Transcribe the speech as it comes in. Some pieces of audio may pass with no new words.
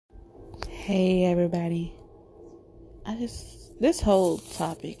Hey everybody. This whole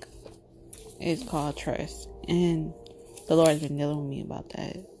topic is called trust, and the Lord's been dealing with me about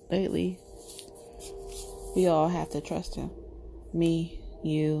that lately. We all have to trust him. Me,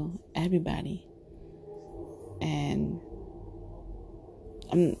 you, everybody. And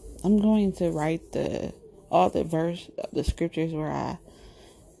I'm going to write all the scriptures where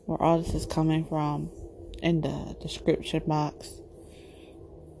all this is coming from in the description box.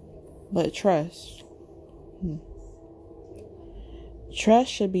 But trust. Trust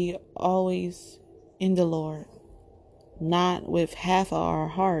should be always in the Lord. Not with half of our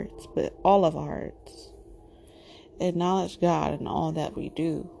hearts, but all of our hearts. Acknowledge God in all that we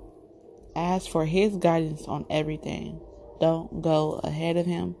do. Ask for his guidance on everything. Don't go ahead of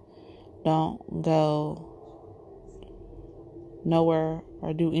him. Don't go nowhere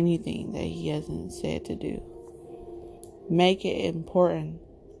or do anything that he hasn't said to do. Make it important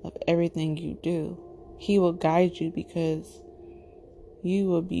of everything you do. He will guide you because you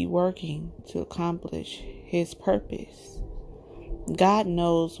will be working to accomplish his purpose. God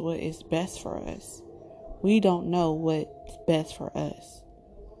knows what is best for us. We don't know what's best for us.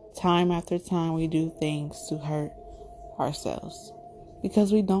 Time after time we do things to hurt ourselves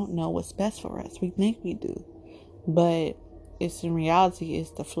because we don't know what's best for us. We think we do, but in reality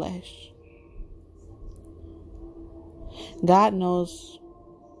it's the flesh. God knows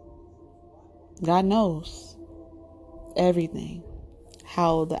everything,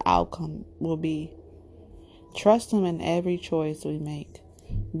 how the outcome will be. Trust him in every choice we make.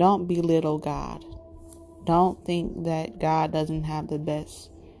 Don't belittle God. Don't think that God doesn't have the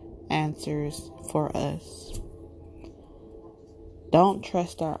best answers for us. Don't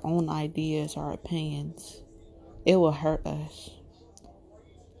trust our own ideas or opinions. It will hurt us.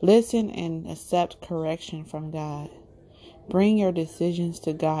 Listen and accept correction from God. Bring your decisions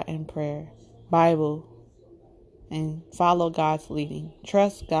to God in prayer, Bible, and follow God's leading.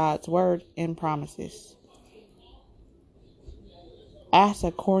 Trust God's word and promises. Ask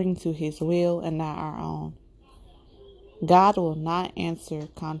according to his will and not our own. God will not answer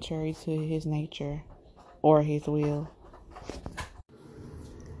contrary to his nature or his will.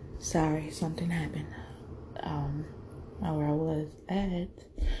 Sorry, something happened. Where I was at.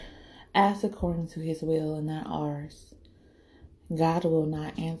 Ask according to his will and not ours. God will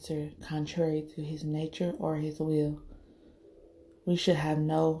not answer contrary to his nature or his will. We should have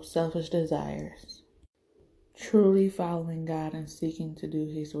no selfish desires. Truly following God and seeking to do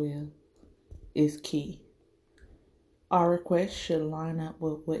his will is key. Our requests should line up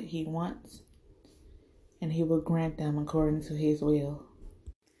with what he wants, and he will grant them according to his will.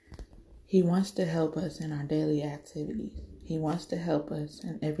 He wants to help us in our daily activities. He wants to help us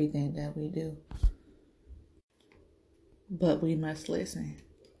in everything that we do. But we must listen.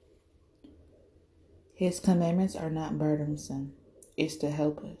 His commandments are not burdensome. It's to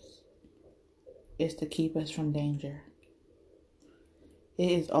help us. It's to keep us from danger.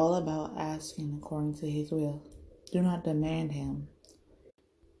 It is all about asking according to his will. Do not demand him.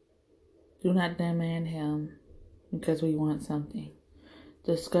 Do not demand him because we want something.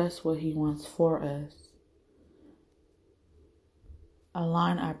 Discuss what he wants for us.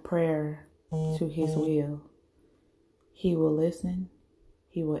 Align our prayer to his will. He will listen.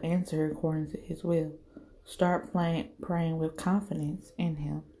 He will answer according to his will. Start praying with confidence in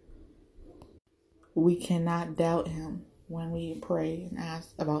him. We cannot doubt him when we pray and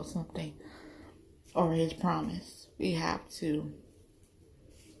ask about something or his promise. We have to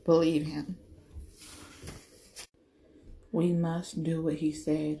believe him. We must do what he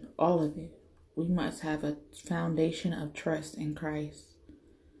said, all of it. We must have a foundation of trust in Christ.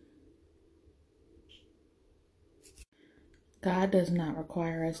 God does not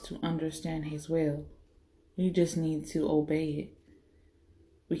require us to understand his will. We just need to obey it.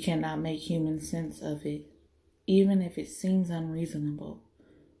 We cannot make human sense of it. Even if it seems unreasonable,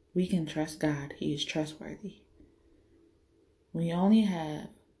 we can trust God. He is trustworthy. We only have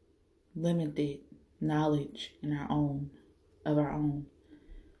limited knowledge of our own.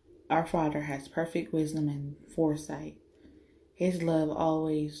 Our Father has perfect wisdom and foresight. His love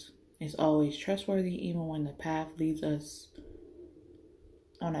is always trustworthy, even when the path leads us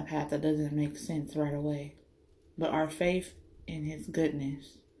on a path that doesn't make sense right away. But our faith in his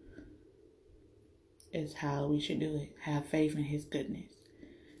goodness is how we should do it. Have faith in his goodness.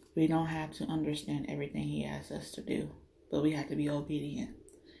 We don't have to understand everything he asks us to do, but we have to be obedient.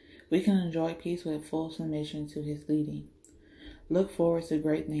 We can enjoy peace with full submission to his leading. Look forward to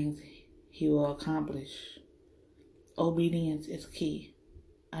great things he will accomplish. Obedience is key.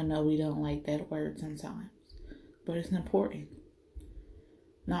 I know we don't like that word sometimes, but it's important.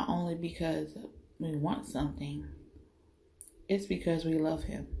 Not only because we want something, it's because we love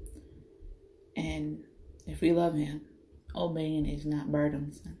Him. And if we love Him, obeying is not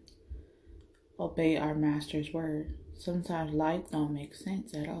burdensome. Obey our Master's word. Sometimes life don't make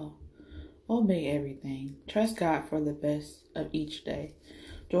sense at all. Obey everything. Trust God for the best of each day.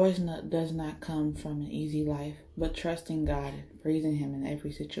 Joy does not come from an easy life, but trusting God and praising Him in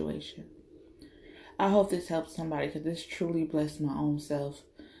every situation. I hope this helps somebody, because this truly blessed my own self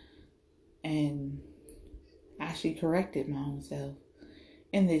and actually corrected my own self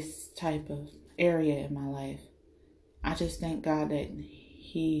in this type of area in my life. I just thank God that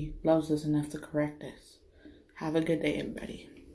He loves us enough to correct us. Have a good day, everybody.